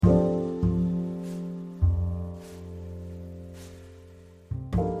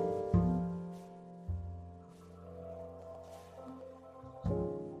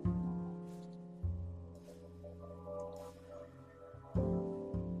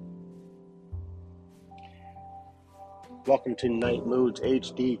Welcome to Night Moods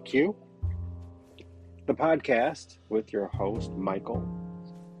HDQ, the podcast with your host, Michael.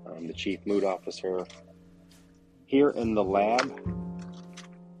 I'm the Chief Mood Officer here in the lab,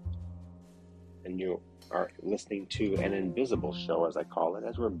 and you are listening to an invisible show, as I call it,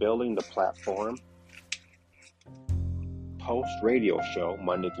 as we're building the platform post-radio show,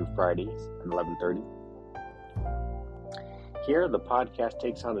 Monday through Fridays at 11:30. Here, the podcast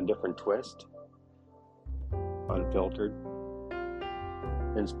takes on a different twist, unfiltered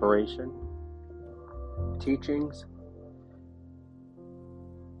inspiration, teachings,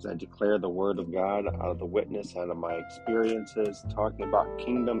 as I declare the Word of God out of the witness, out of my experiences, talking about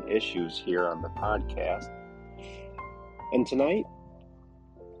kingdom issues here on the podcast. And tonight,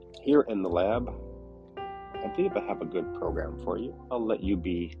 here in the lab, I believe I have a good program for you. I'll let you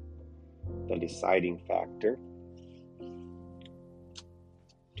be the deciding factor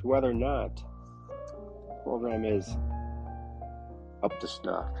to whether or not the program is up to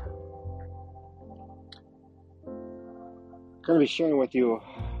snuff. I'm going to be sharing with you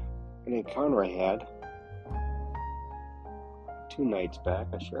an encounter I had 2 nights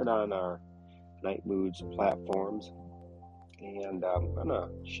back. I shared on our Night Moods platforms, and I'm going to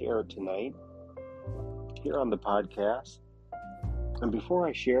share it tonight here on the podcast. And before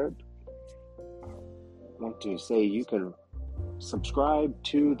I share it, I want to say you can subscribe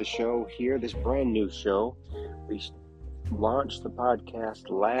to the show here, this brand new show. We launched the podcast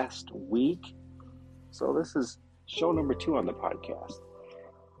last week, so this is show number 2 on the podcast,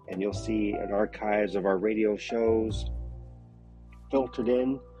 and you'll see an archives of our radio shows filtered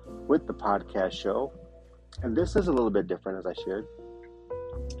in with the podcast show. And this is a little bit different, as I shared,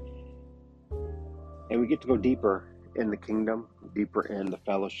 and we get to go deeper in the kingdom, deeper in the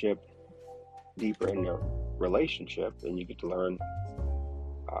fellowship, deeper in the relationship, and you get to learn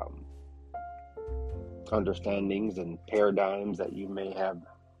understandings and paradigms that you may have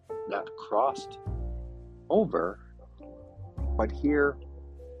not crossed over, but here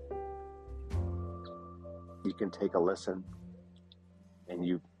you can take a listen and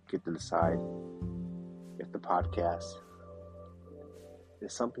you get to decide if the podcast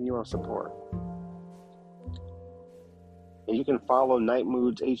is something you want to support. And you can follow Night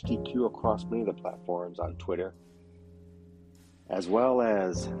Moods HDQ across many of the platforms on Twitter, as well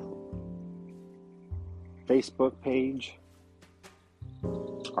as Facebook page,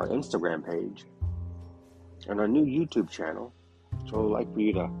 our Instagram page, and our new YouTube channel. So I'd like for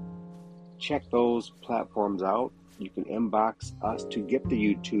you to check those platforms out. You can inbox us to get the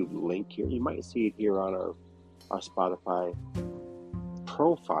YouTube link here. You might see it here on our Spotify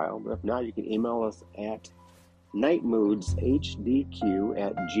profile, but if not, you can email us at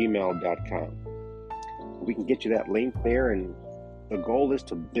nightmoodshDQ@gmail.com. We can get you that link there, and the goal is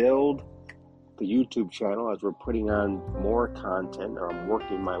to build the YouTube channel as we're putting on more content, or I'm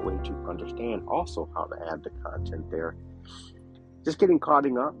working my way to understand also how to add the content there. Just getting caught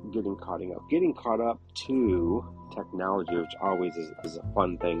up to technology, which always is a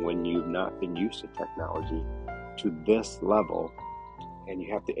fun thing when you've not been used to technology to this level, and you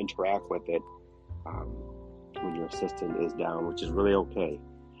have to interact with it when your assistant is down, which is really okay.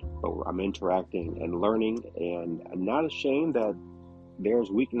 But I'm interacting and learning, and I'm not ashamed that there's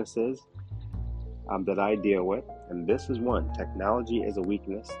weaknesses that I deal with, and this is one. Technology is a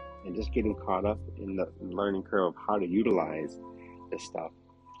weakness, and just getting caught up in the learning curve of how to utilize this stuff.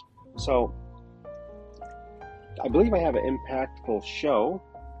 So I believe I have an impactful show.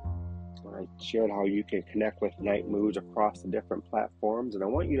 I shared how you can connect with Night Moods across the different platforms, and I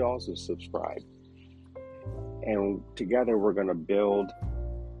want you to also subscribe. And together we're going to build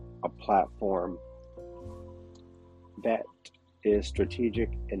a platform that is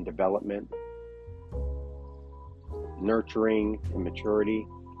strategic in development, nurturing and maturity,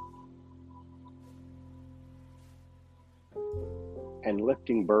 and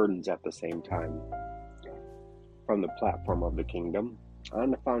lifting burdens at the same time from the platform of the kingdom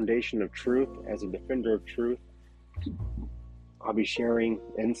on the foundation of truth. As a defender of truth, I'll be sharing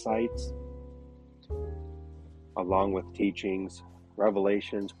insights along with teachings,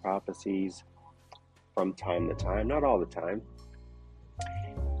 revelations, prophecies from time to time, not all the time.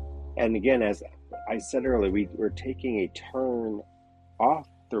 And again, as I said earlier, we're taking a turn off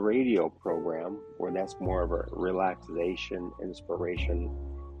the radio program, where that's more of a relaxation, inspiration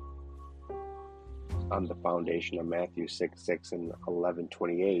on the foundation of Matthew 6:6 and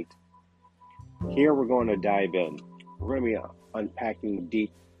 11:28. Here we're going to dive in. We're going to be unpacking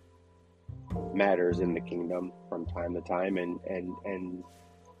deep matters in the kingdom from time to time, and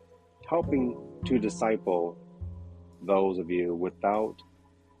helping to disciple those of you without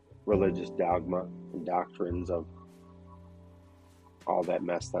religious dogma and doctrines of all that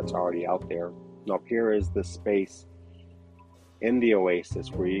mess that's already out there. Now, here is the space in the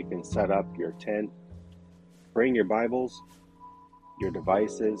oasis where you can set up your tent, bring your Bibles, your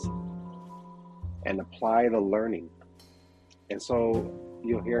devices, and apply the learning. And so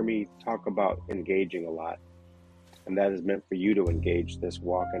you'll hear me talk about engaging a lot. And that is meant for you to engage this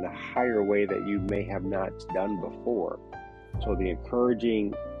walk in a higher way that you may have not done before. So the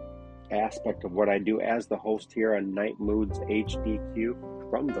encouraging aspect of what I do as the host here on Night Moods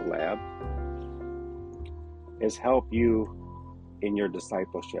HDQ from the lab is help you in your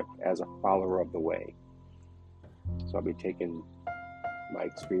discipleship as a follower of the way. So I'll be taking my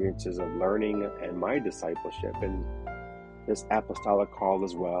experiences of learning and my discipleship and this apostolic call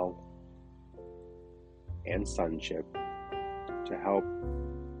as well, and sonship, to help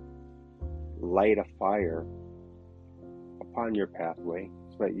light a fire upon your pathway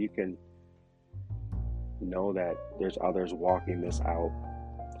so that you can know that there's others walking this out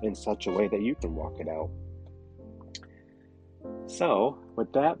in such a way that you can walk it out. So,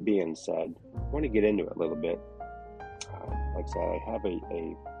 with that being said, I want to get into it a little bit. Like I said, I have a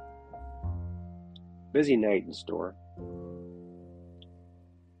busy night in store,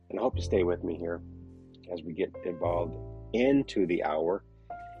 and I hope you stay with me here as we get involved into the hour.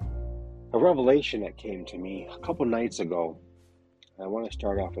 A revelation that came to me a couple nights ago. I want to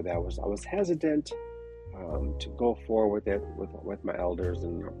start off with that. I was hesitant to go forward with it with my elders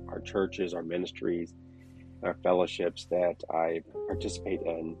and our churches, our ministries, our fellowships that I participate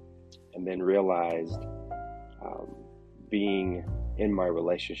in, and then realized being in my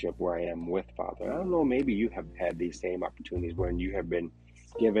relationship where I am with Father. I don't know, maybe you have had these same opportunities when you have been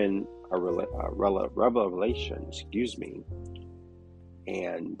given a revelation,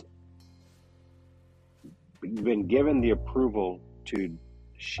 and you've been given the approval to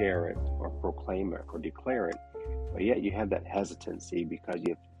share it or proclaim it or declare it, but yet you have that hesitancy because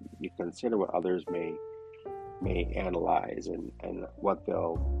you consider what others may analyze and what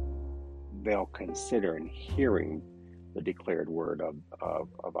they'll consider in hearing the declared word of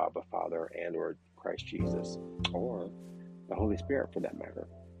Abba Father and or Christ Jesus or the Holy Spirit for that matter,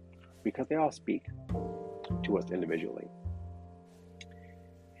 because they all speak to us individually.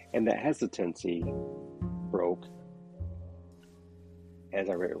 And that hesitancy broke as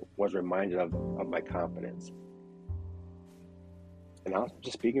I was reminded of my confidence. And I'm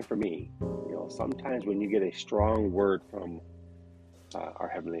just speaking for me. Sometimes when you get a strong word from our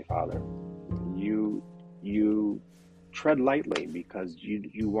Heavenly Father, you tread lightly because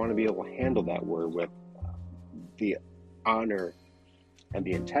you want to be able to handle that word with the honor and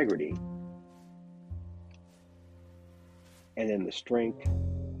the integrity, and then the strength,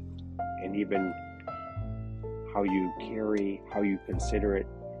 and even how you carry, how you consider it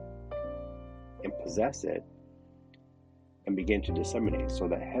and possess it and begin to disseminate. So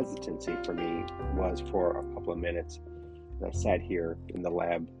that hesitancy for me was for a couple of minutes. And I sat here in the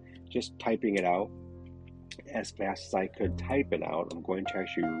lab just typing it out as fast as I could type it out. I'm going to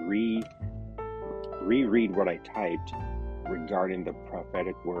actually reread what I typed regarding the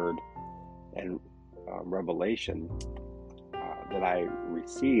prophetic word and revelation that I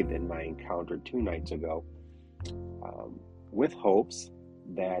received in my encounter 2 nights ago, with hopes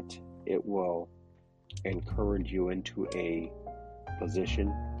that it will encourage you into a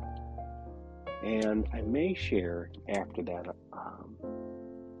position. And I may share after that a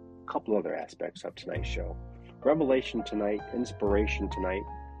couple other aspects of tonight's show. Revelation tonight, inspiration tonight.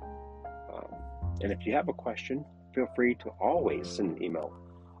 And if you have a question, feel free to always send an email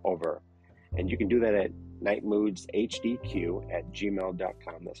over. And you can do that at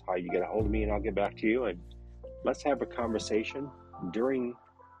nightmoodshdq@gmail.com. That's how you get a hold of me, and I'll get back to you. And let's have a conversation during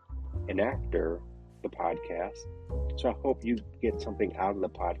and after the podcast. So I hope you get something out of the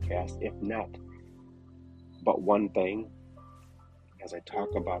podcast, if not but one thing. As I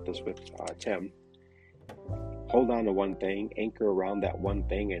talk about this with Tim, hold on to one thing, anchor around that one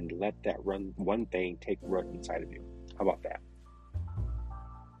thing, and let that one thing take root inside of you. How about that?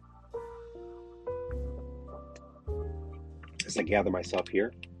 As I gather myself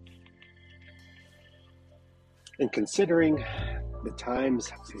here and considering the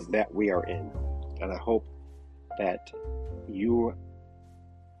times that we are in, and I hope that you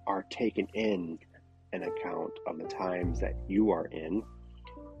are taken in an account of the times that you are in,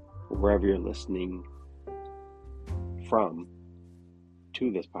 wherever you're listening from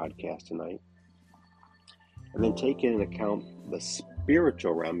to this podcast tonight, and then take into account the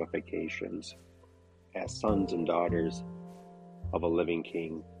spiritual ramifications as sons and daughters of a living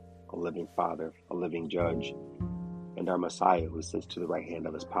King, a living Father, a living Judge, and our Messiah who sits to the right hand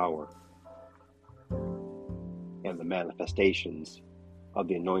of his power, and the manifestations of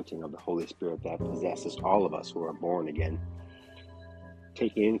the anointing of the Holy Spirit that possesses all of us who are born again,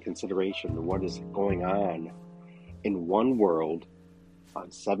 taking in consideration what is going on in one world on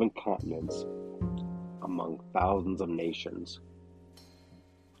 7 continents among thousands of nations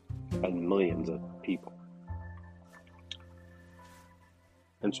and millions of people.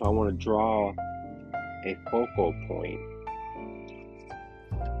 And so I want to draw a focal point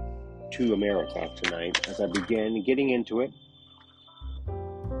to America tonight as I begin getting into it.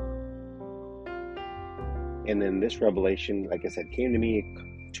 And then this revelation, like I said, came to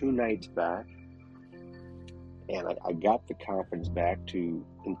me 2 nights back. And I got the confidence back to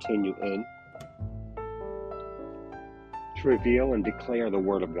continue in, to reveal and declare the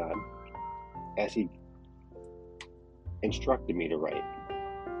Word of God as He instructed me to write.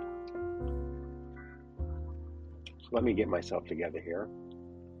 So let me get myself together here.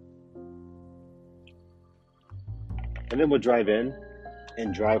 And then we'll drive in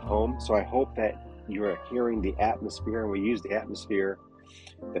and drive home. So I hope that you're hearing the atmosphere, and we use the atmosphere,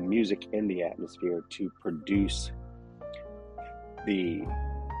 the music in the atmosphere, to produce the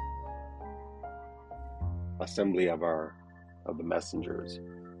assembly of the messengers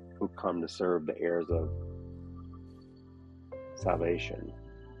who come to serve the heirs of salvation.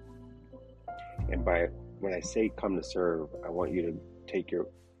 And when I say come to serve, I want you to take your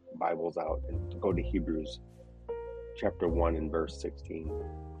Bibles out and go to Hebrews chapter 1 and verse 16.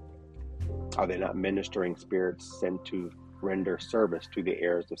 Are they not ministering spirits sent to render service to the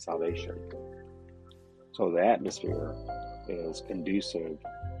heirs of salvation? So the atmosphere is conducive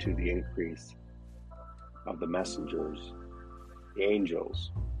to the increase of the messengers, the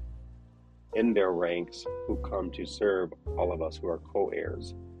angels, in their ranks, who come to serve all of us who are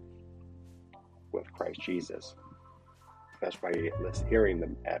co-heirs with Christ Jesus. That's why you're hearing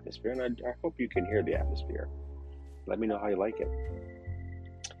the atmosphere, and I hope you can hear the atmosphere. Let me know how you like it.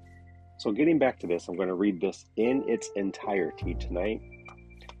 So getting back to this, I'm going to read this in its entirety tonight.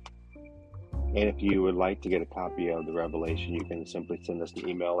 And if you would like to get a copy of the Revelation, you can simply send us an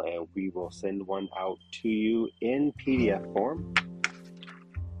email and we will send one out to you in PDF form.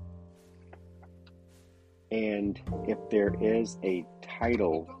 And if there is a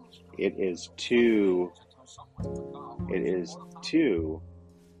title, it is to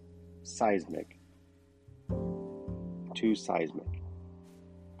Seismic. To Seismic.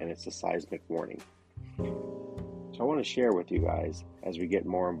 And it's a Seismic Warning. So I want to share with you guys as we get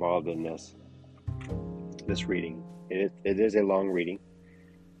more involved in this reading. It is a long reading,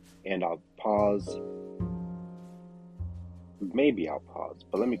 and I'll pause. Maybe I'll pause,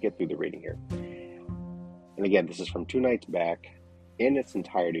 but let me get through the reading here. And again, this is from 2 nights back. In its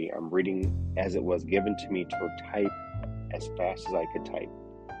entirety, I'm reading as it was given to me to type as fast as I could type.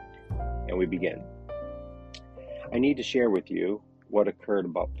 And we begin. I need to share with you what occurred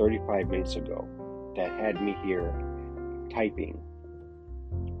about 35 minutes ago that had me here typing.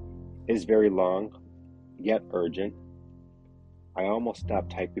 It is very long, yet urgent. I almost stopped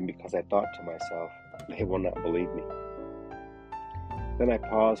typing because I thought to myself, they will not believe me. Then I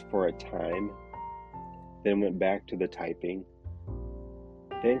paused for a time, then went back to the typing.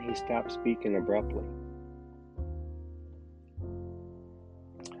 Then he stopped speaking abruptly.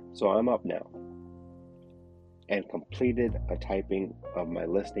 So I'm up now and completed a typing of my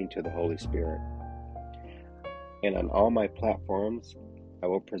listening to the Holy Spirit. And on all my platforms, I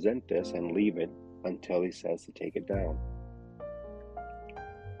will present this and leave it until he says to take it down.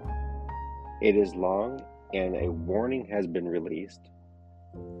 It is long and a warning has been released.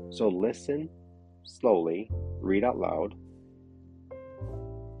 So listen slowly, read out loud.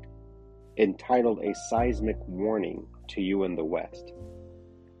 Entitled A Seismic Warning to You in the West.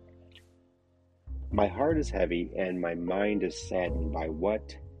 My heart is heavy and my mind is saddened by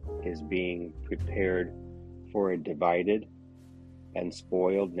what is being prepared for a divided and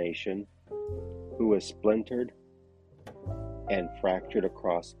spoiled nation who is splintered and fractured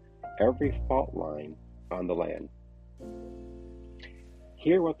across every fault line on the land.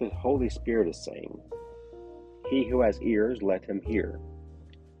 Hear what the Holy Spirit is saying. He who has ears, let him hear.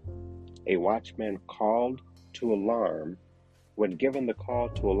 A watchman called to alarm when given the call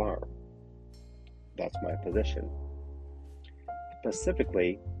to alarm. That's my position.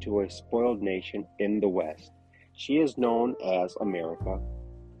 Specifically to a spoiled nation in the West. She is known as America,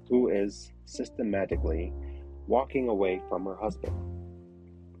 who is systematically walking away from her husband.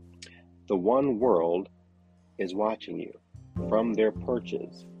 The one world is watching you from their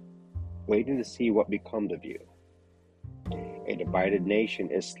perches, waiting to see what becomes of you. A divided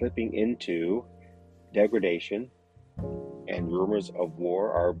nation is slipping into degradation, and rumors of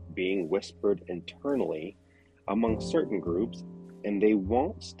war are being whispered internally among certain groups and they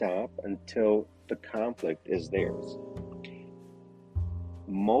won't stop until the conflict is theirs.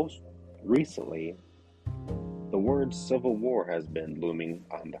 Most recently, the word civil war has been looming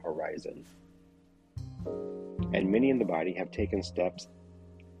on the horizon, and many in the body have taken steps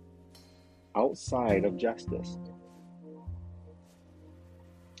outside of justice.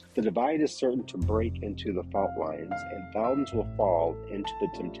 The divide is certain to break into the fault lines, and thousands will fall into the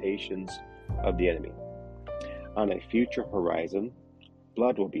temptations of the enemy. On a future horizon,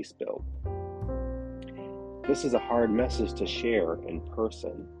 blood will be spilled. This is a hard message to share in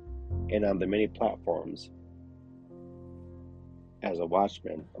person and on the many platforms as a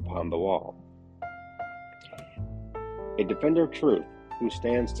watchman upon the wall. A defender of truth who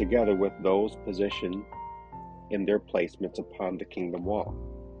stands together with those positioned in their placements upon the kingdom wall.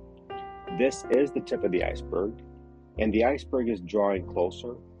 This is the tip of the iceberg, and the iceberg is drawing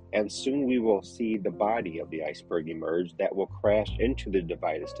closer, and soon we will see the body of the iceberg emerge that will crash into the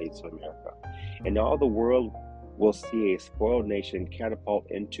divided states of America. And all the world will see a spoiled nation catapult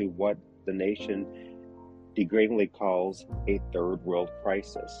into what the nation degradingly calls a third world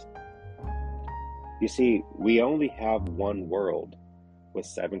crisis. You see, we only have one world with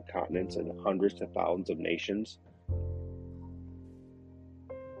 7 continents and hundreds to thousands of nations.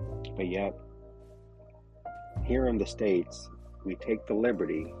 But yet, here in the States, we take the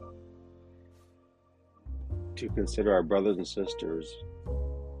liberty to consider our brothers and sisters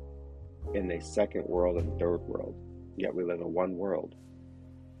in a second world and third world, yet we live in one world.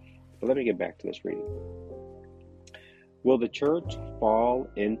 But let me get back to this reading. Will the church fall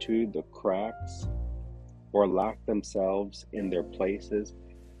into the cracks or lock themselves in their places,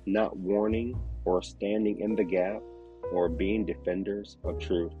 not warning or standing in the gap or being defenders of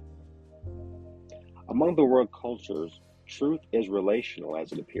truth? Among the world cultures, truth is relational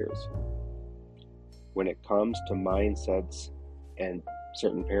as it appears when it comes to mindsets and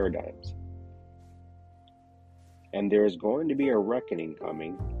certain paradigms. And there is going to be a reckoning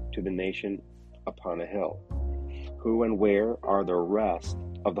coming to the nation upon a hill. Who and where are the rest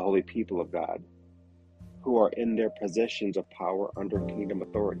of the holy people of God who are in their positions of power under kingdom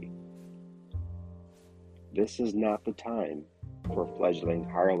authority? This is not the time for fledgling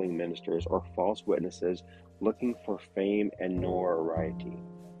hireling ministers or false witnesses looking for fame and notoriety.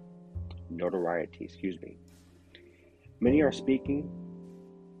 Many are speaking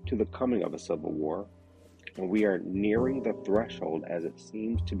to the coming of a civil war, and we are nearing the threshold as it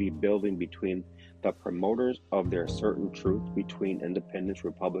seems to be building between the promoters of their certain truth between independents,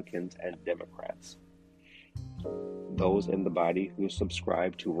 Republicans, and Democrats. Those in the body who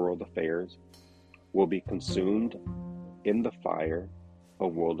subscribe to world affairs will be consumed in the fire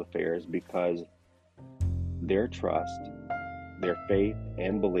of world affairs because their trust, their faith,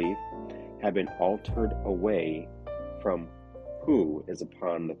 and belief have been altered away from who is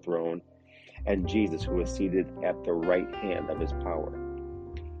upon the throne and Jesus who is seated at the right hand of his power.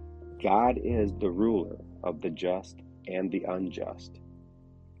 God is the ruler of the just and the unjust.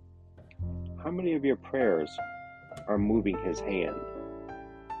 How many of your prayers are moving his hand?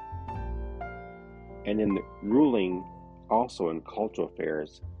 And in the ruling also in cultural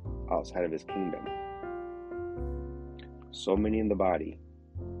affairs outside of his kingdom. So many in the body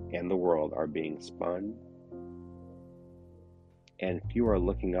and the world are being spun, and few are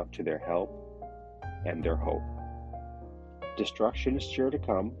looking up to their help and their hope. Destruction is sure to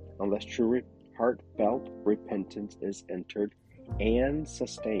come unless true heartfelt repentance is entered and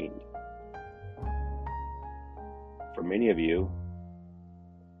sustained. For many of you,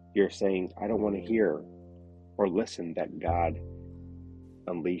 you're saying, I don't want to hear or listen that God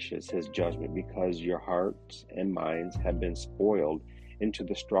unleashes his judgment because your hearts and minds have been spoiled into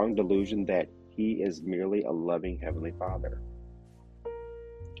the strong delusion that he is merely a loving heavenly Father.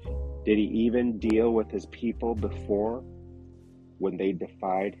 Did he even deal with his people before when they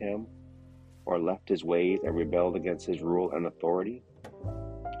defied him or left his ways and rebelled against his rule and authority?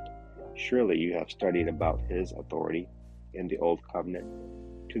 Surely you have studied about his authority in the Old Covenant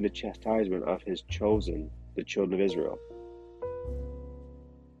to the chastisement of his chosen, the children of Israel.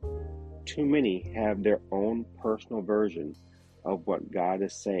 Too many have their own personal version of what God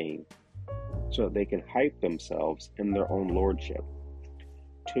is saying so that they can hype themselves in their own lordship.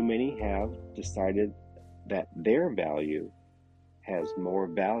 Too many have decided that their value has more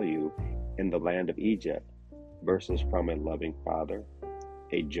value in the land of Egypt versus from a loving father,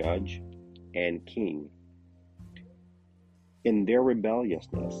 a judge, and king. In their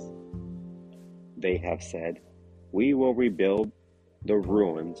rebelliousness, they have said, we will rebuild the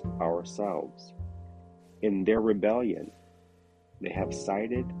ruins ourselves. In their rebellion, they have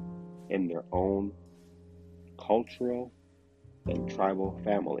sided in their own cultural and tribal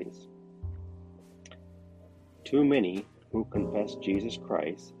families. Too many who confess Jesus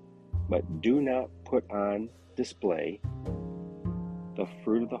Christ but do not put on display the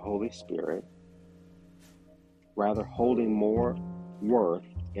fruit of the Holy Spirit, rather holding more worth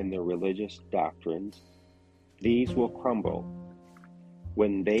in their religious doctrines, these will crumble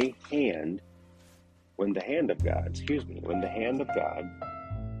when the hand of God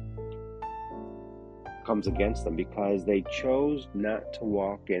comes against them, because they chose not to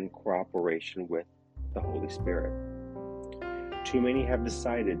walk in cooperation with the Holy Spirit. Too many have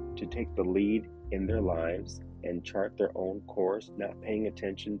decided to take the lead in their lives and chart their own course, not paying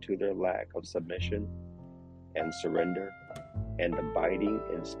attention to their lack of submission and surrender and abiding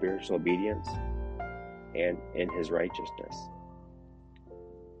in spiritual obedience and in His righteousness.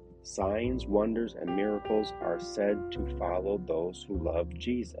 Signs, wonders, and miracles are said to follow those who love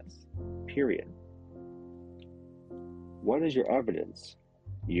Jesus. Period. What is your evidence,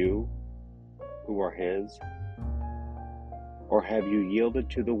 you who are His? Or have you yielded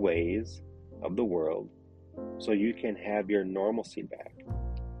to the ways of the world so you can have your normalcy back?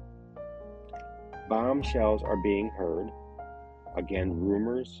 Bombshells are being heard. Again,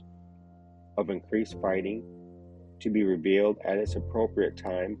 rumors of increased fighting to be revealed at its appropriate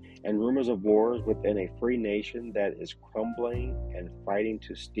time, and rumors of wars within a free nation that is crumbling and fighting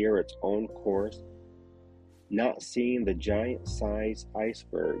to steer its own course, not seeing the giant-sized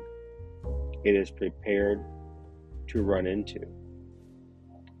iceberg it is prepared to run into.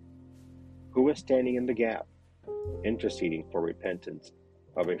 Who is standing in the gap, interceding for repentance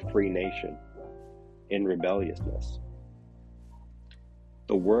of a free nation in rebelliousness?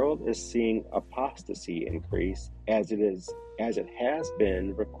 The world is seeing apostasy increase as it has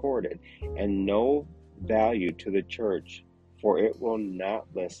been recorded, and no value to the church, for it will not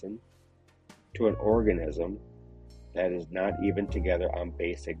listen to an organism that is not even together on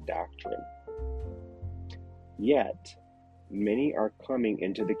basic doctrine. Yet, many are coming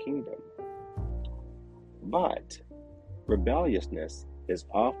into the kingdom. But rebelliousness is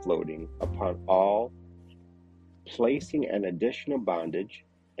offloading upon all, placing an additional bondage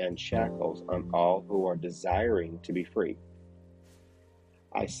and shackles on all who are desiring to be free.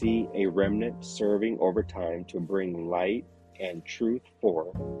 I see a remnant serving over time to bring light and truth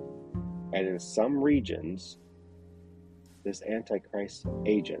forth, and in some regions, this Antichrist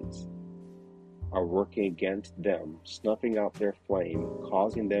agents are working against them, snuffing out their flame,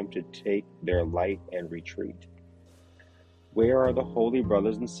 causing them to take their light and retreat. Where are the holy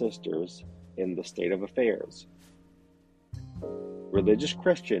brothers and sisters in the state of affairs? Religious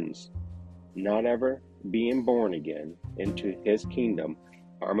Christians, not ever being born again into His kingdom,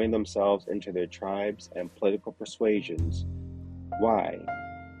 arming themselves into their tribes and political persuasions. Why?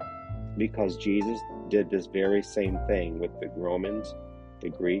 Because Jesus did this very same thing with the Romans, the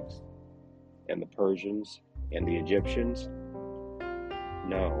Greeks, and the Persians, and the Egyptians?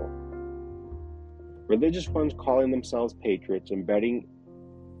 No. Religious ones calling themselves patriots and betting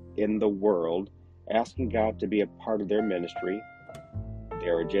in the world, asking God to be a part of their ministry,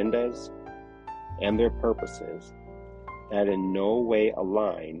 their agendas, and their purposes that in no way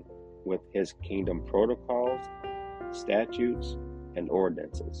align with His kingdom protocols, statutes, and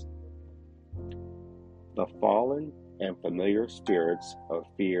ordinances. The fallen and familiar spirits of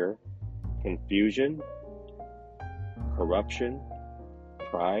fear, confusion, corruption,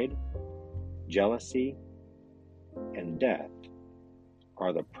 pride, jealousy, and death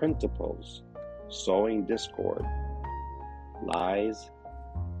are the principles sowing discord, lies,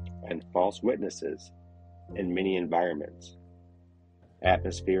 and false witnesses in many environments,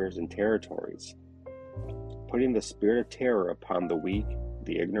 atmospheres, and territories, putting the spirit of terror upon the weak,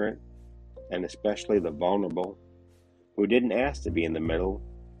 the ignorant, and especially the vulnerable, who didn't ask to be in the middle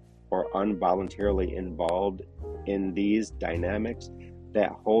or involuntarily involved in these dynamics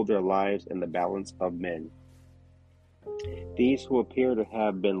that hold their lives in the balance of men. These who appear to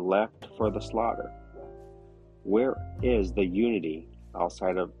have been left for the slaughter. Where is the unity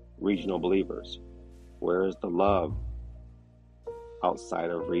outside of regional believers? Where is the love outside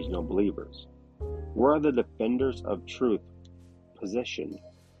of regional believers? Where are the defenders of truth positioned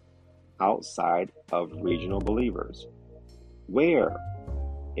outside of regional believers? Where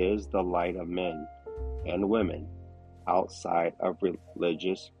is the light of men and women outside of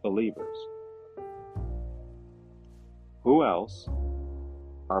religious believers? Who else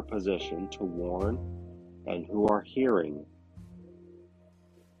are positioned to warn and who are hearing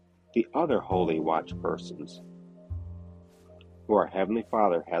the other holy watch persons who our Heavenly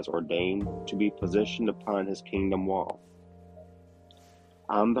Father has ordained to be positioned upon His kingdom wall?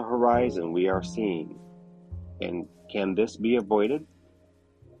 On the horizon we are seeing and Can this be avoided?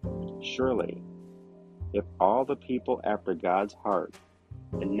 Surely, if all the people after God's heart,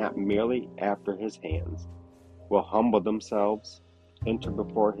 and not merely after his hands, will humble themselves, enter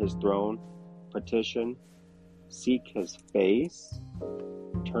before his throne, petition, seek his face,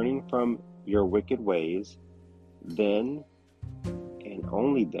 turning from your wicked ways, then, and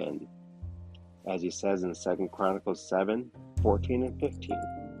only then, as he says in 2 Chronicles 7:14 and 15,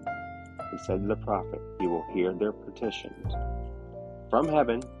 he said to the prophet, he will hear their petitions from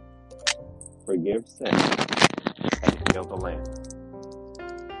heaven, forgive sins, and heal the land.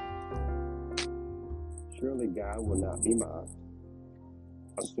 Surely God will not be mocked,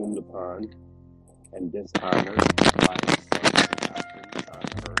 assumed upon, and dishonored by his saints' doctrines on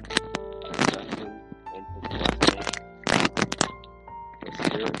earth, especially in his blessed nation. The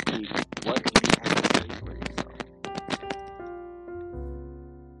Spirit speaks, what do you have to say for yourself?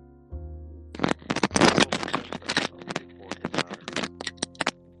 Before his eyes.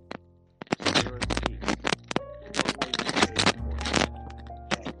 The Spirit speaks, what will you say before him?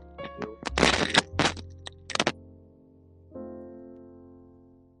 He'll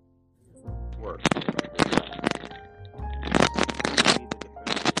work.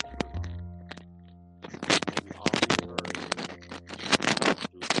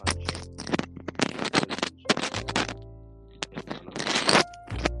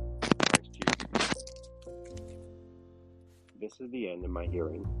 This is the end of my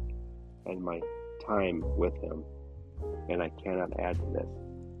hearing and my time with him, and I cannot add to this.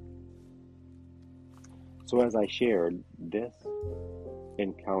 So as I shared, this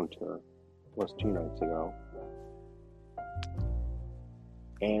encounter was 2 nights ago,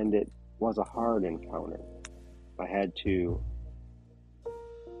 and it was a hard encounter. I had to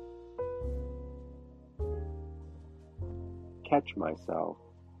catch myself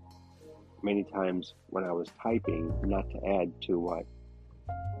many times when I was typing not to add to what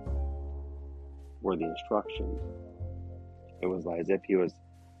were the instructions. It was as if he was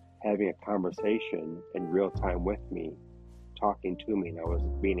having a conversation in real time with me, talking to me, and I was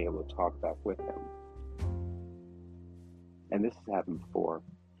being able to talk back with him. And this has happened before.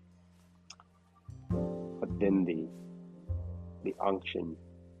 But then the unction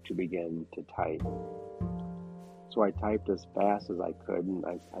to begin to type. So I typed as fast as I could, and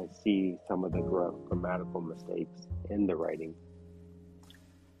I see some of the grammatical mistakes in the writing.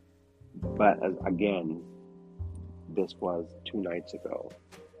 But again, this was 2 nights ago.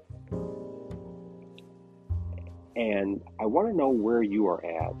 And I want to know where you are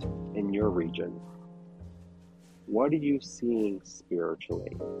at in your region. What are you seeing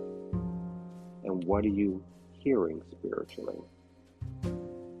spiritually? And what are you hearing spiritually?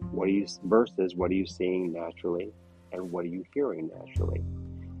 What are you seeing naturally? And what are you hearing naturally?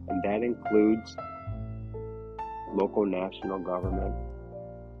 And that includes local, national government,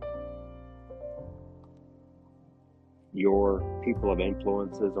 your people of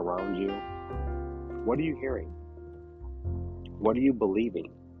influences around you. What are you hearing? What are you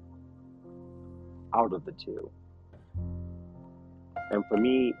believing out of the two? And for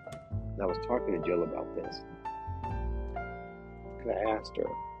me, I was talking to Jill about this. I asked her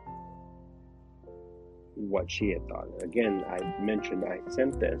what she had thought. Again, I mentioned I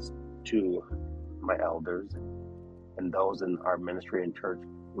sent this to my elders and those in our ministry and church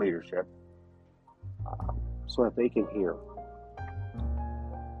leadership so that they can hear.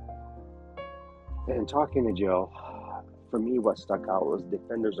 And talking to Jill, for me, what stuck out was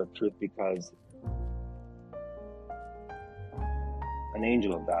defenders of truth, because an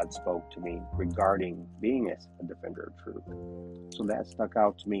angel of God spoke to me regarding being a defender of truth. So that stuck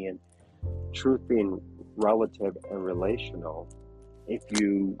out to me, and truth being relative and relational. If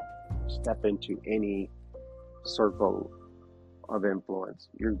you step into any circle of influence,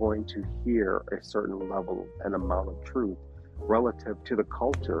 you're going to hear a certain level and amount of truth relative to the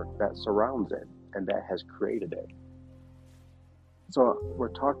culture that surrounds it and that has created it. So we're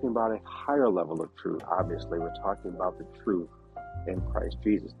talking about a higher level of truth. Obviously, we're talking about the truth in Christ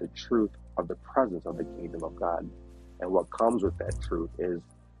Jesus, the truth of the presence of the kingdom of God. And what comes with that truth is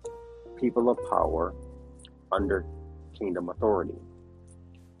people of power under kingdom authority.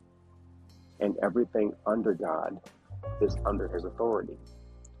 And everything under God is under his authority.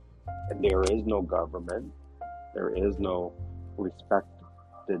 And there is no government, there is no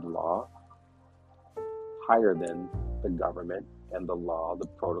respected law higher than the government and the law, the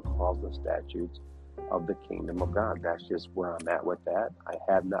protocols, the statutes of the kingdom of God. That's just where I'm at with that. I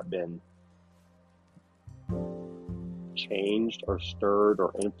have not been changed or stirred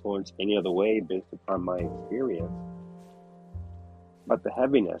or influenced any other way based upon my experience. But the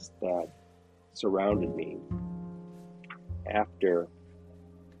heaviness that surrounded me after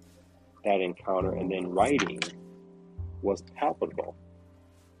that encounter and then writing was palpable.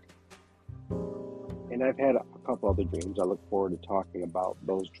 And I've had a couple other dreams. I look forward to talking about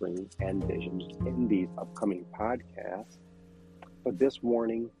those dreams and visions in these upcoming podcasts. But this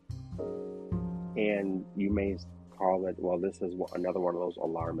warning, and you may call it, well, this is another one of those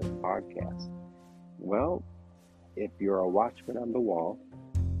alarmist podcasts. Well, if you're a watchman on the wall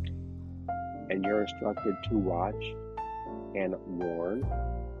and you're instructed to watch and warn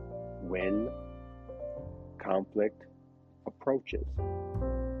when conflict approaches,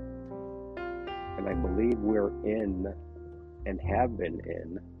 and I believe we're in and have been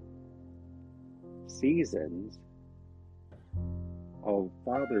in seasons of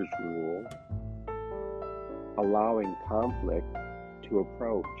Father's rule, allowing conflict to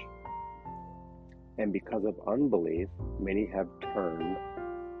approach. And because of unbelief, many have turned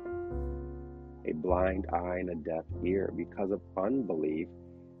a blind eye and a deaf ear. Because of unbelief,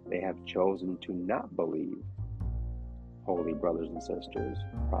 they have chosen to not believe holy brothers and sisters,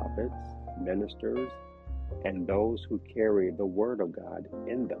 prophets, ministers, and those who carry the Word of God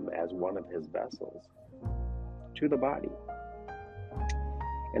in them as one of His vessels to the body.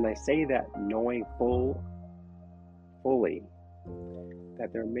 And I say that knowing fully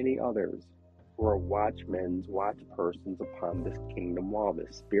that there are many others who are watchmen's, watchpersons upon this kingdom wall,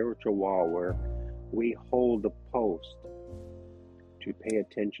 this spiritual wall where we hold the post to pay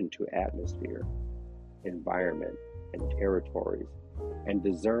attention to atmosphere, environment, and territories, and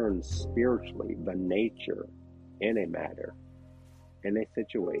discern spiritually the nature in a matter, in a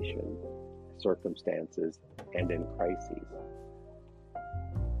situation, circumstances, and in crises.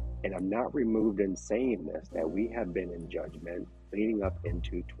 And I'm not removed in saying this, that we have been in judgment leading up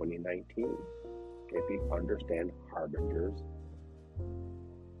into 2019. If you understand harbingers,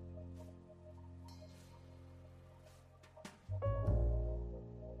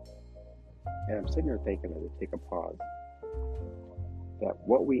 and I'm sitting here thinking, as I take a pause, that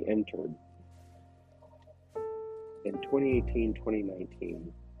what we entered in 2018,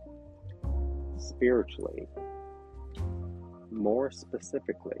 2019, spiritually, more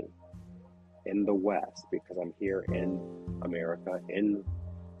specifically in the West, because I'm here in America, in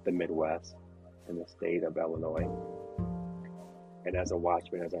the Midwest, in the state of Illinois, and as a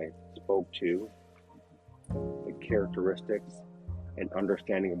watchman, as I spoke to the characteristics and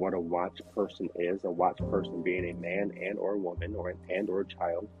understanding of what a watch person is, a watch person being a man and or woman or a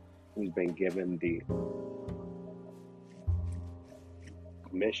child who's been given the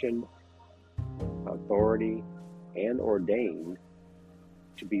mission, authority, and ordained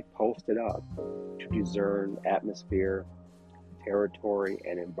to be posted up to discern atmosphere, territory,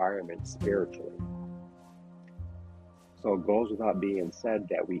 and environment spiritually. So it goes without being said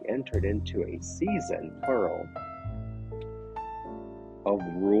that we entered into a season, plural, of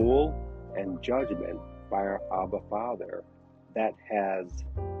rule and judgment by our Abba Father that has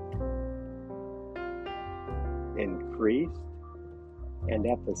increased, and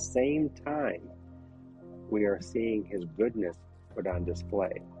at the same time we are seeing His goodness put on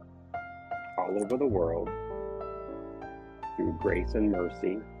display all over the world through grace and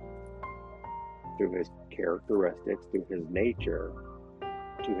mercy, through His characteristics, through His nature,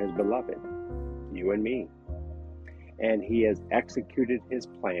 to His beloved, you and me. And He has executed His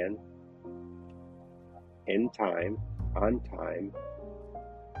plan in time, on time,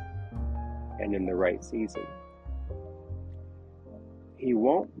 and in the right season. He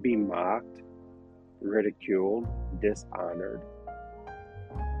won't be mocked, ridiculed, dishonored,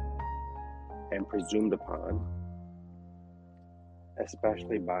 and presumed upon,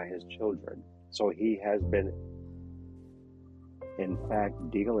 especially by His children. So He has been, in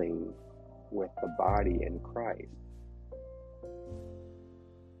fact, dealing with the body in Christ.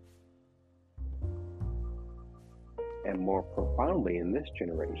 And more profoundly in this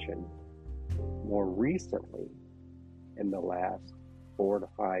generation, more recently, in the last 4 to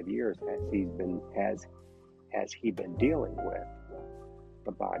 5 years, has He been dealing with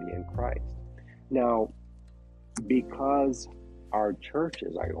the body in Christ. Now, because our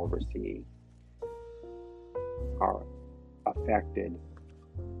churches I oversee are affected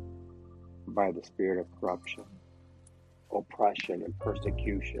by the spirit of corruption, oppression, and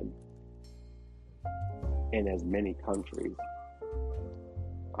persecution in as many countries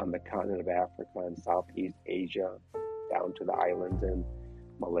on the continent of Africa and Southeast Asia, down to the islands in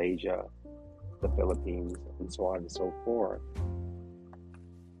Malaysia, the Philippines, and so on and so forth,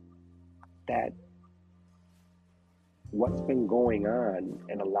 that what's been going on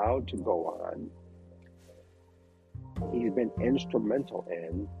and allowed to go on, He's been instrumental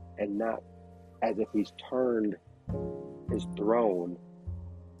in, and not as if He's turned his throne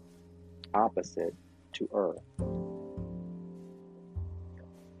opposite to earth.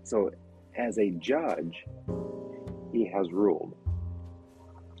 So as a judge, he has ruled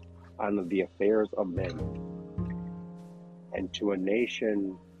on the affairs of men. And to a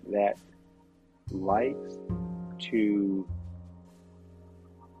nation that likes to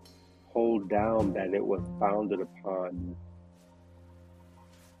hold down that it was founded upon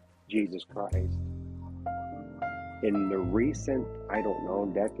Jesus Christ. In the recent,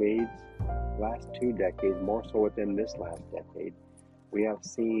 decades, last 2 decades, more so within this last decade, we have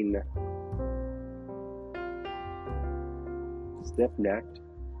seen stiff-necked,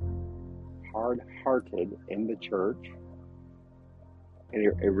 hard-hearted in the church, and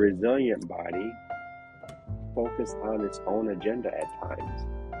a resilient body focused on its own agenda at times.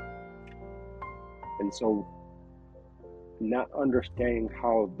 And so, not understanding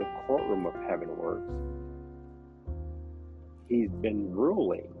how the courtroom of heaven works, he's been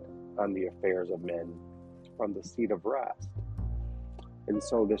ruling on the affairs of men from the seat of rest. And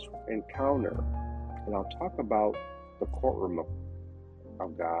so this encounter, and I'll talk about the courtroom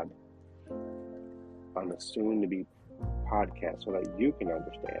of God on a soon-to-be podcast so that you can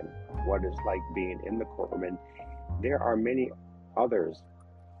understand what it's like being in the courtroom. And there are many others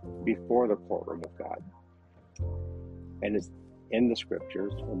before the courtroom of God. And it's in the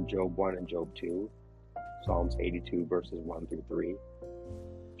scriptures from Job 1 and Job 2, Psalms 82 verses 1 through 3.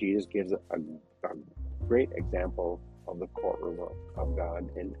 Jesus gives a great example of the courtroom of God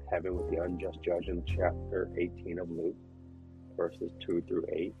in heaven with the unjust judge in chapter 18 of Luke, verses 2 through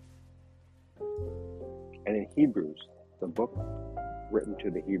 8. And in Hebrews, the book written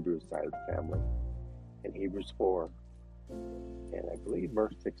to the Hebrews side of the family, in Hebrews 4, and I believe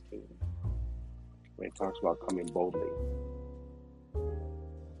verse 16, when it talks about coming boldly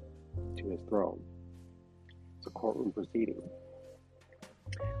to his throne. It's a courtroom proceeding.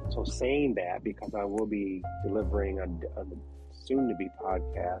 So saying that, because I will be delivering a soon-to-be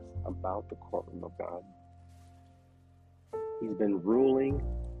podcast about the courtroom of God, he's been ruling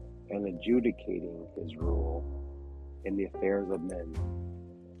and adjudicating his rule in the affairs of men,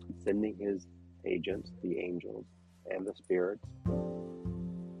 sending his agents, the angels, and the spirits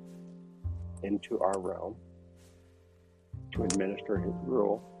into our realm to administer his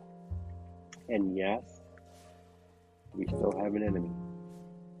rule. And yes, we still have an enemy.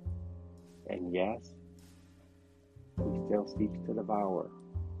 And yes, he still seeks to devour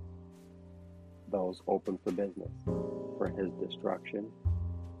those open for business, for his destruction,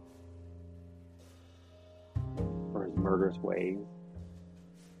 for his murderous ways,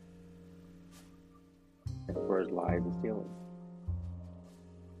 and for his lies and stealing.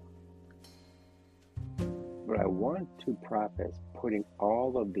 But I want to preface putting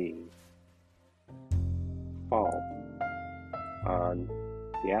all of these fault on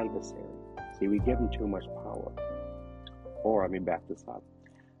the adversary. See, we give him too much power. Or, back this up.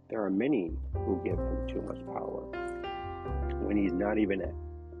 There are many who give him too much power when he's not even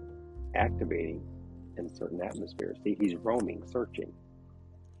activating in certain atmospheres. See, he's roaming, searching.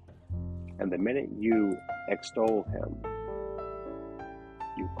 And the minute you extol him,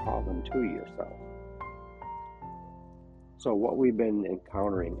 you call him to yourself. So what we've been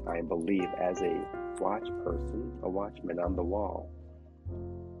encountering, I believe, as a a watchman on the wall,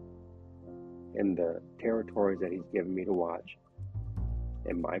 in the territories that he's given me to watch,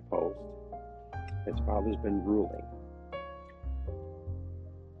 in my post, his father's been ruling.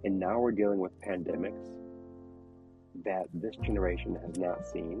 And now we're dealing with pandemics that this generation has not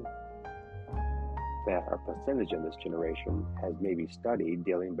seen, that a percentage of this generation has maybe studied,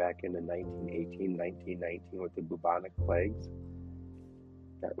 dealing back into 1918, 1919 with the bubonic plagues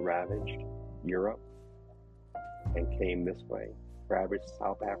that ravaged Europe and came this way, ravaged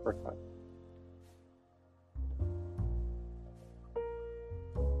South Africa.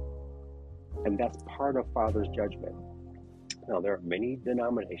 And that's part of Father's judgment. Now, there are many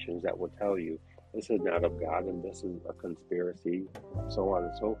denominations that will tell you this is not of God and this is a conspiracy, so on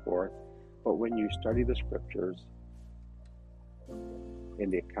and so forth. But when you study the scriptures in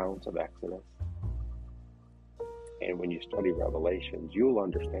the accounts of Exodus, and when you study Revelations, you'll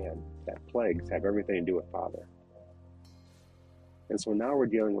understand that plagues have everything to do with Father. And so now we're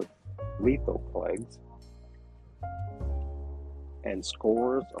dealing with lethal plagues, and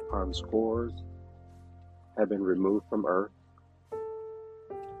scores upon scores have been removed from earth.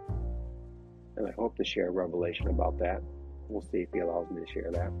 And I hope to share Revelation about that. We'll see if he allows me to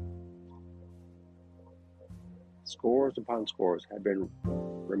share that. Scores upon scores have been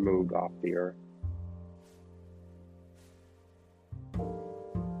removed off the earth.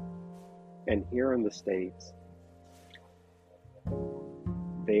 And here in the States,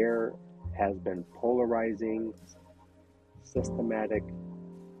 there has been polarizing, systematic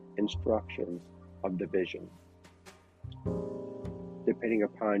instructions of division. Depending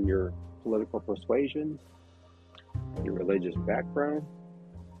upon your political persuasion, your religious background,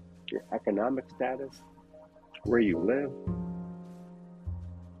 your economic status, where you live,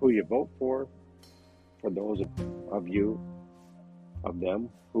 who you vote for those of them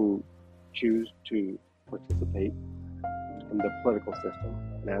who choose to participate in the political system.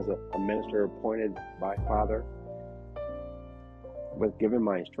 And as a minister appointed by Father, given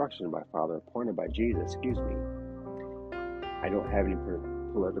my instruction by Father, appointed by Jesus, I don't have any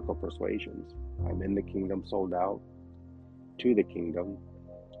political persuasions. I'm in the kingdom, sold out to the kingdom,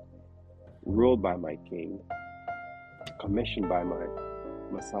 ruled by my King, commissioned by my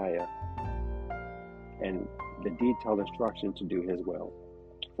Messiah, and the detailed instruction to do his will,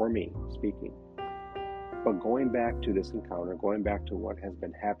 for me, speaking. But going back to this encounter, going back to what has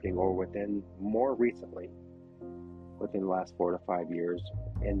been happening more recently, within the last 4 to 5 years,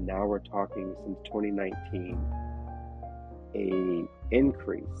 and now we're talking since 2019, an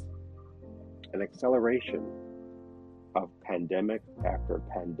increase, an acceleration of pandemic after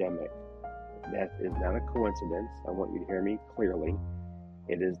pandemic. That is not a coincidence. I want you to hear me clearly.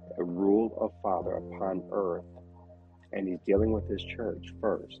 It is a rule of Father upon earth, and he's dealing with his church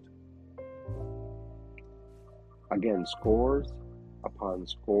first. Again, scores upon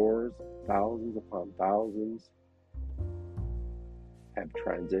scores, thousands upon thousands have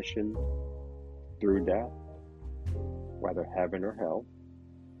transitioned through death, whether heaven or hell.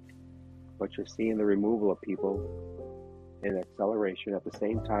 But you're seeing the removal of people in acceleration. At the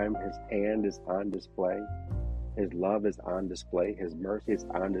same time, his hand is on display. His love is on display. His mercy is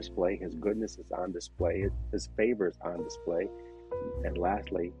on display. His goodness is on display. His favor is on display. And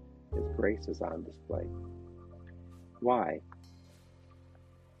lastly, his grace is on display. Why?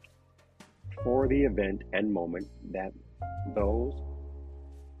 For the event and moment that those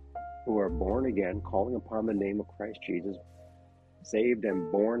who are born again, calling upon the name of Christ Jesus, saved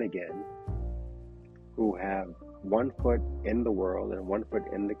and born again, who have one foot in the world and one foot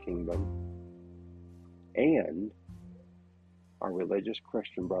in the kingdom, and our religious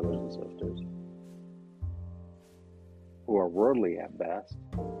Christian brothers and sisters who are worldly at best,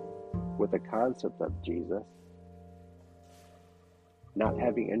 with the concept of Jesus, not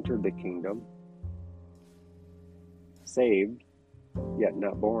having entered the kingdom, saved, yet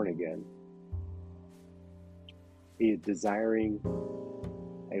not born again. He is desiring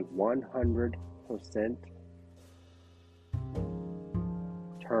a 100%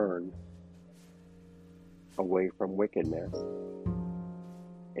 turn away from wickedness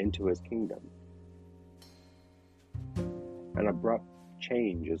into his kingdom. An abrupt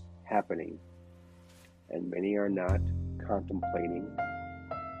change is happening, and many are not contemplating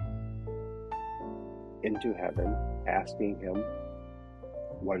into heaven, asking him,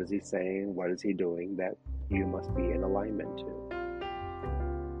 what is he saying, what is he doing, that you must be in alignment to.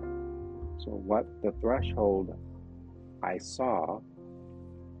 So what the threshold I saw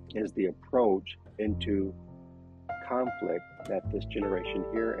is the approach into conflict that this generation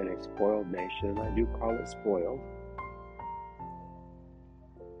here in a spoiled nation, and I do call it spoiled,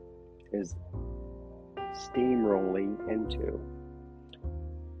 is steamrolling into.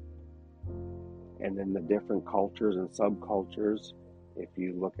 And then the different cultures and subcultures, if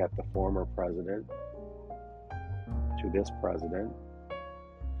you look at the former president to this president,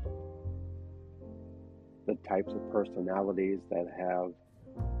 the types of personalities that have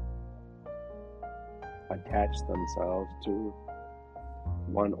attached themselves to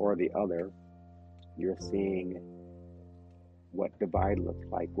one or the other, you're seeing what divide looks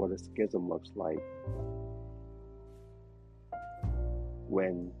like, what a schism looks like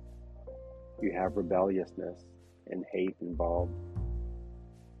when you have rebelliousness and hate involved,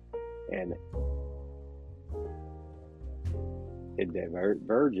 and it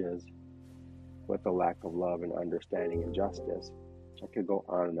diverges with a lack of love and understanding and justice. I could go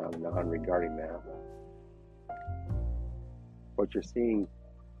on and on and on regarding that. What you're seeing,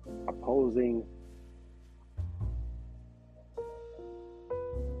 opposing,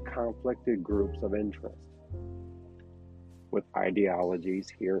 conflicted groups of interest with ideologies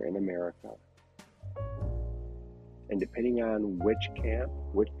here in America. And depending on which camp,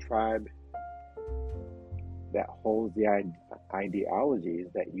 which tribe that holds the ideologies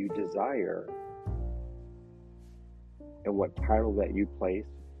that you desire, and what title that you place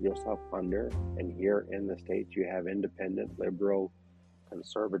yourself under. And here in the States, you have independent, liberal,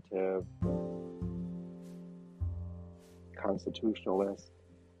 conservative, constitutionalist,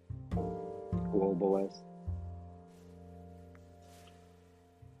 globalist.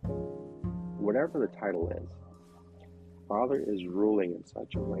 whatever the title is, Father is ruling in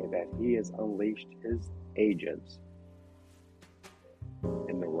such a way that he has unleashed his agents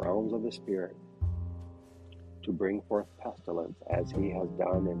in the realms of the Spirit to bring forth pestilence as he has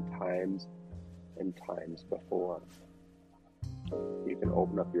done in times and times before. You can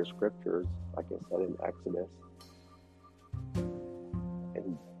open up your scriptures, like I said, in Exodus,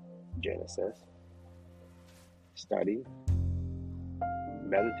 in Genesis, study,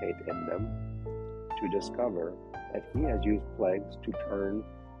 meditate in them to discover that he has used plagues to turn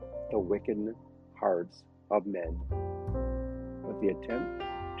the wicked hearts of men with the attempt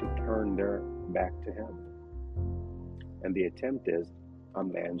to turn their back to him. And the attempt is a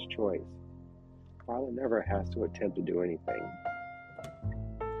man's choice. Father never has to attempt to do anything.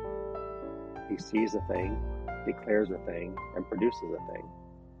 He sees a thing, declares a thing, and produces a thing.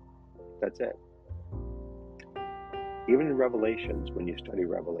 That's it. Even in Revelations, when you study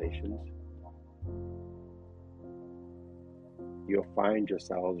Revelations, you'll find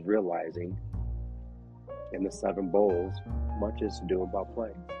yourselves realizing in the 7 bowls much is to do about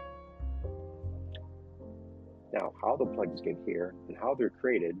plagues. Now, how the plagues get here and how they're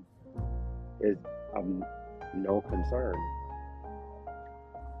created is of no concern.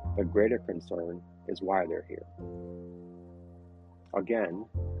 The greater concern is why they're here. Again,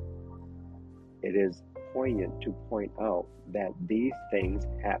 it is poignant to point out that these things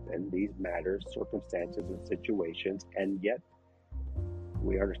happen, these matters, circumstances, and situations, and yet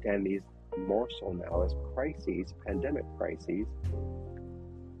we understand these more so now as crises, pandemic crises.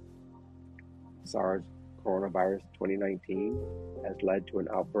 SARS coronavirus 2019 has led to an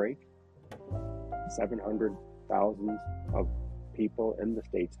outbreak. 700,000 of people in the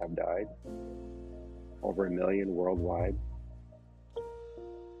States have died, over 1 million worldwide.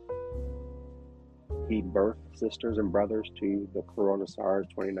 He birthed sisters and brothers to the Corona SARS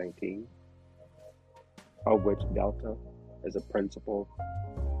 2019, of which Delta is a principal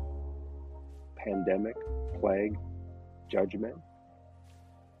pandemic, plague, judgment.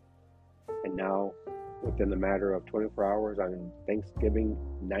 And now, within the matter of 24 hours on Thanksgiving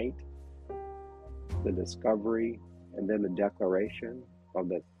night, the discovery and then the declaration of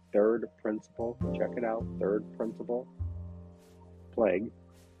the third principal, check it out, third principal plague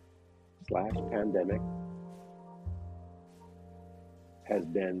 / pandemic has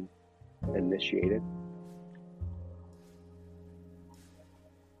been initiated.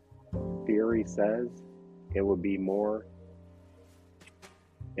 Theory says it will be more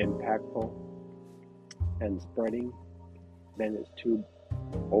impactful and spreading than his 2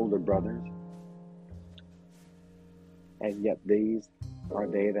 older brothers. And yet these are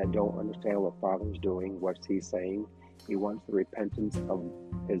they that don't understand what Father's doing, what he's saying. He wants the repentance of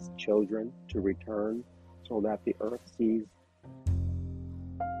his children to return so that the earth sees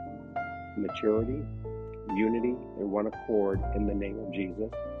maturity, unity, and one accord in the name of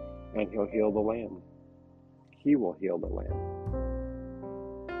Jesus, and he'll heal the land. He will heal the land.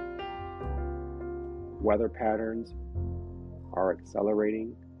 Weather patterns are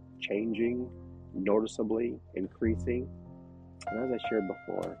accelerating, changing, noticeably increasing. And as I shared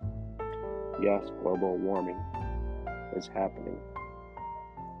before, yes, global warming is happening,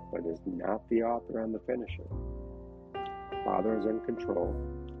 but is not the author and the finisher. Father is in control.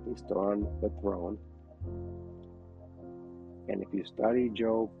 He's still on the throne. And if you study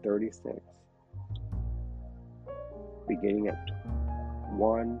Job 36, beginning at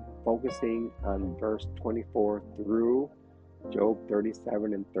 1, focusing on verse 24 through Job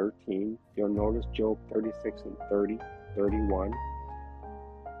 37 and 13, you'll notice Job 36 and 30, 31,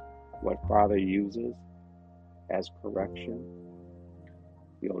 what Father uses as correction.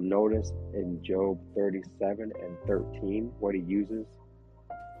 You'll notice in Job 37 and 13 what he uses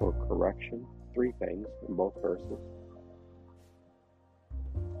for correction. 3 things in both verses.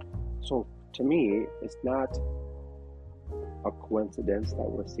 So to me, it's not a coincidence that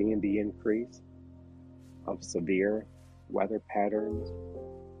we're seeing the increase of severe weather patterns,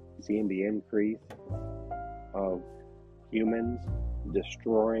 seeing the increase of humans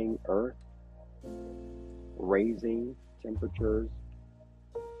destroying Earth, raising temperatures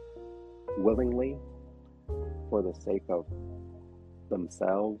willingly for the sake of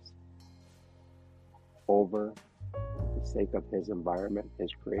themselves, over the sake of his environment,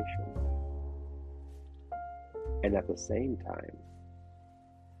 his creation. And at the same time,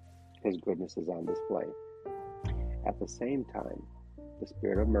 his goodness is on display. At the same time, the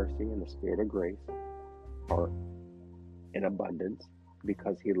spirit of mercy and the spirit of grace are in abundance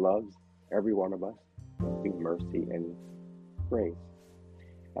because he loves every one of us in mercy and grace.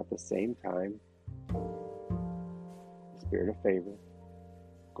 At the same time, the spirit of favor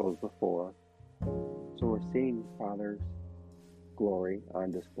goes before So we're seeing Father's glory on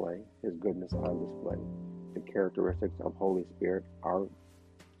display, His goodness on display. The characteristics of Holy Spirit are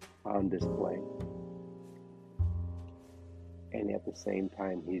on display. And at the same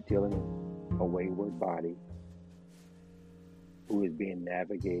time, He's dealing with a wayward body who is being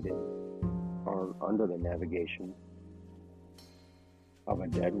navigated or under the navigation of a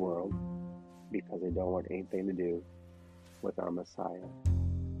dead world because they don't want anything to do with our Messiah.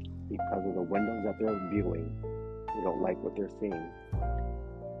 Because of the windows that they're viewing, they don't like what they're seeing.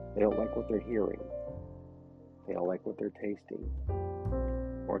 They don't like what they're hearing. They don't like what they're tasting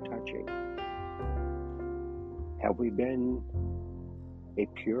or touching. Have we been a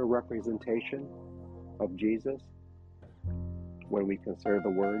pure representation of Jesus when we consider the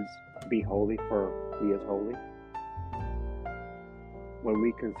words, "Be holy, for He is holy"? When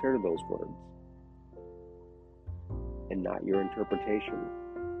we consider those words and not your interpretation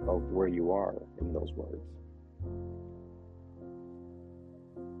of where you are in those words.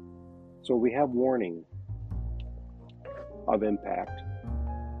 So we have warning of impact.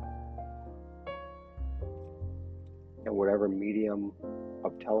 And whatever medium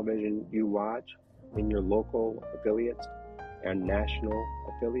of television you watch in your local affiliates and national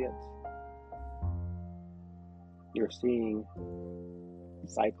affiliates, you're seeing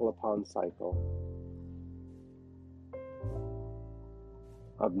cycle upon cycle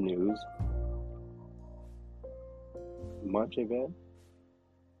of news. Much of it,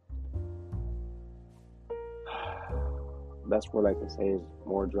 best word I can say is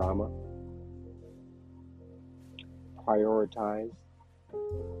more drama. Prioritized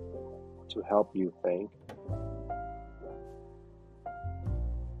to help you think.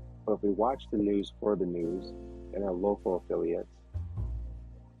 But if we watch the news for the news in our local affiliates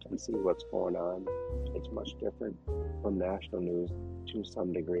and see what's going on, it's much different from national news to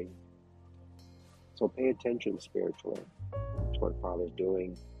some degree. So pay attention spiritually to what Father's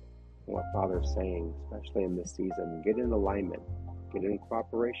doing and what Father's saying, especially in this season. Get in alignment, get in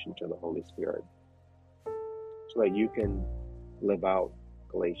cooperation to the Holy Spirit so that you can live out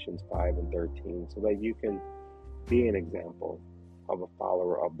Galatians 5 and 13, so that you can be an example of a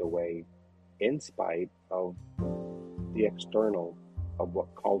follower of the way in spite of the external of what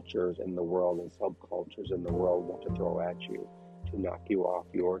cultures in the world and subcultures in the world want to throw at you to knock you off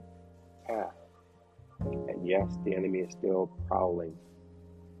your path. And yes, the enemy is still prowling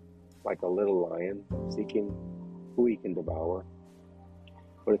like a little lion, seeking who he can devour.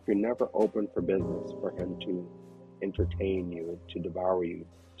 But if you're never open for business for him to entertain you, to devour you,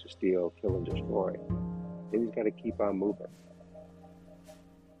 to steal, kill, and destroy, then he's got to keep on moving.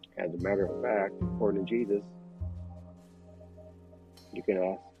 As a matter of fact, according to Jesus, you can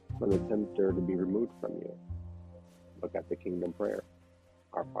ask for the tempter to be removed from you. Look at the kingdom prayer.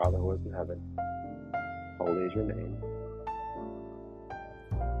 Our Father who is in heaven, holy is your name.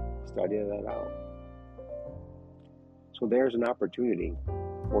 Study that out. So there's an opportunity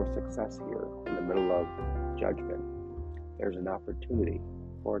for success here in the middle of judgment. There's an opportunity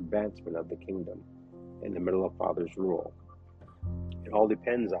for advancement of the kingdom in the middle of Father's rule. It all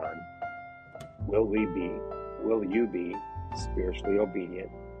depends on, will you be spiritually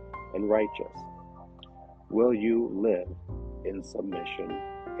obedient and righteous? Will you live in submission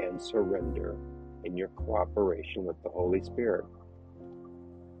and surrender in your cooperation with the Holy Spirit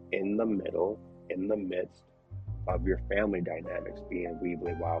in the midst of your family dynamics being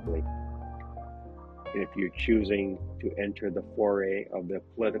weebly wobbly? And if you're choosing to enter the foray of the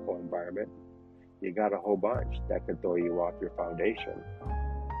political environment, you got a whole bunch that could throw you off your foundation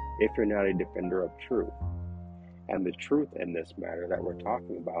if you're not a defender of truth. And the truth in this matter that we're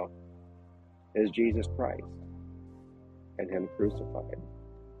talking about is Jesus Christ and Him crucified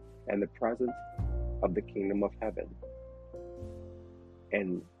and the presence of the kingdom of heaven.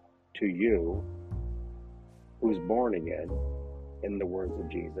 And to you, who's born again, in the words of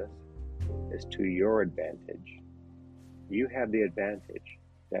Jesus, is to your advantage. You have the advantage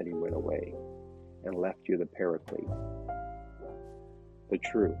that He went away and left you the Paraclete, the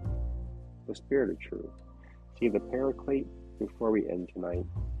truth, the Spirit of truth. See, the Paraclete, before we end tonight,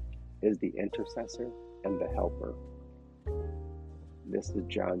 is the intercessor and the helper. This is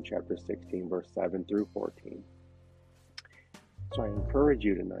John chapter 16, verse 7 through 14. So I encourage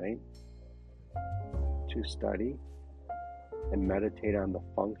you tonight to study and meditate on the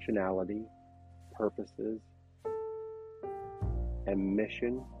functionality, purposes, and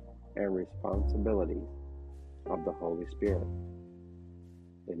mission and responsibilities of the Holy Spirit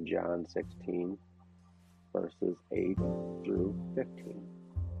in John 16, verses 8 through 15.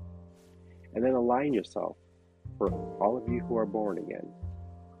 And then align yourself, for all of you who are born again,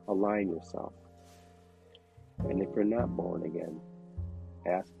 align yourself And if you're not born again,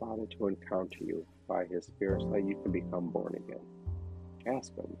 ask Father to encounter you by His Spirit so that you can become born again.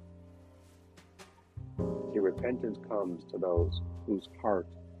 Ask Him. See, repentance comes to those whose heart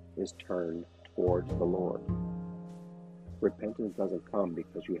is turned towards the Lord. Repentance doesn't come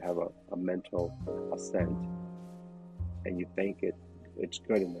because you have a mental assent and you think it's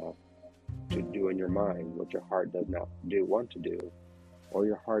good enough to do in your mind what your heart does not want to do, or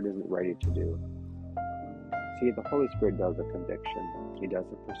your heart isn't ready to do. See, the Holy Spirit does the conviction. He does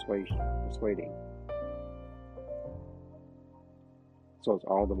the persuading. So it's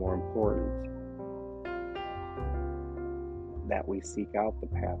all the more important that we seek out the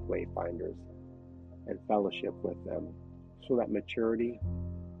pathway finders and fellowship with them, so that maturity,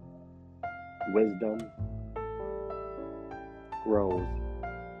 wisdom grows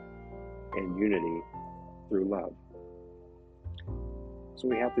in unity through love. So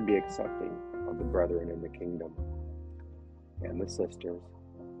we have to be accepting of the brethren in the kingdom and the sisters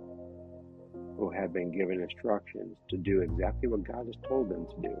who have been given instructions to do exactly what God has told them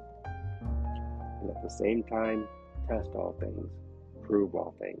to do. And at the same time, test all things, prove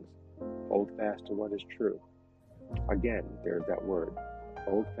all things, hold fast to what is true. Again, there's that word,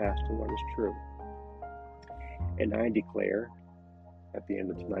 hold fast to what is true. And I declare at the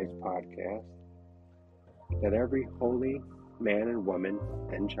end of tonight's podcast that every holy man and woman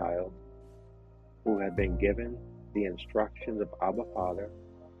and child who have been given the instructions of Abba Father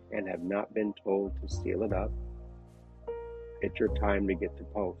and have not been told to seal it up, it's your time to get to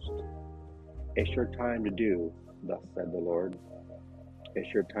post. It's your time to do, thus said the Lord.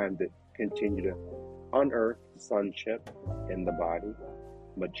 It's your time to continue to unearth sonship in the body,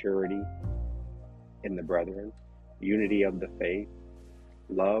 maturity in the brethren, unity of the faith,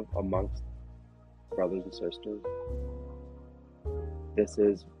 love amongst brothers and sisters. This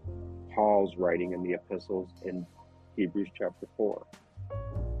is Paul's writing in the epistles in Hebrews chapter 4,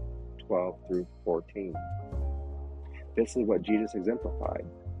 12 through 14. This is what Jesus exemplified,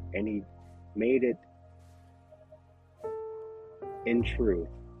 and He made it in truth.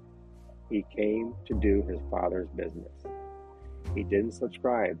 He came to do His Father's business. He didn't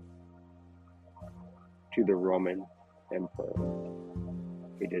subscribe to the Roman emperor.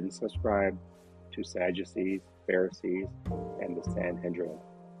 He didn't subscribe to Sadducees, Pharisees, and the Sanhedrin.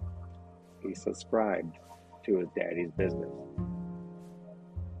 He subscribed to His daddy's business.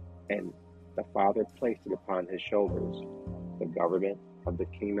 And the Father placed it upon His shoulders, the government of the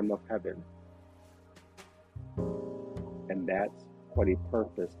kingdom of heaven. And that's what He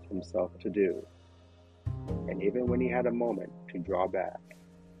purposed Himself to do. And even when He had a moment to draw back,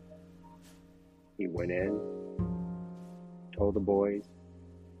 He went in, told the boys,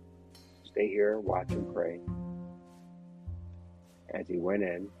 stay here, watch and pray. As He went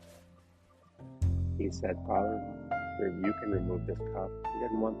in, He said, Father, you can remove this cup. He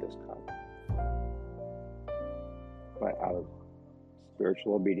didn't want this cup. But out of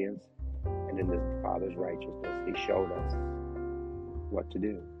spiritual obedience and in His Father's righteousness, He showed us what to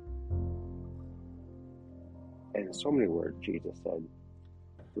do. And in so many words, Jesus said,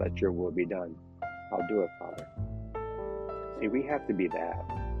 let your will be done. I'll do it, Father. See, we have to be that.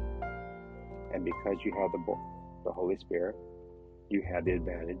 And because you have the Holy Spirit, you have the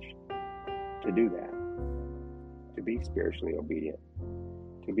advantage to do that, to be spiritually obedient,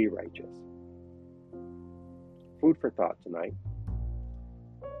 to be righteous. Food for thought tonight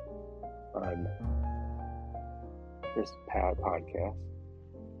on this podcast.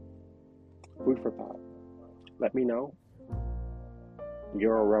 Food for thought. Let me know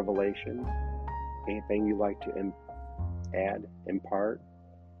your revelations, anything you'd like to add, impart,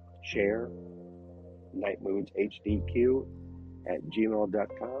 share.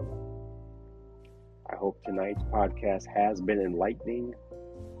 nightmoonshdq@gmail.com. I hope tonight's podcast has been enlightening,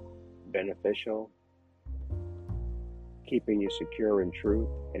 beneficial, keeping you secure in truth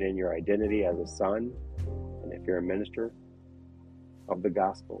and in your identity as a son, and if you're a minister of the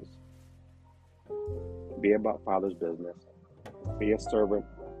Gospels. Be about Father's business. Be a servant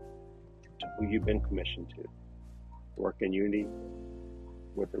to who you've been commissioned to. Work in unity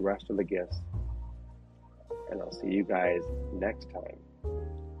with the rest of the gifts. And I'll see you guys next time,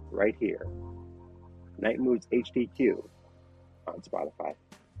 right here, Night Moods HDQ on Spotify.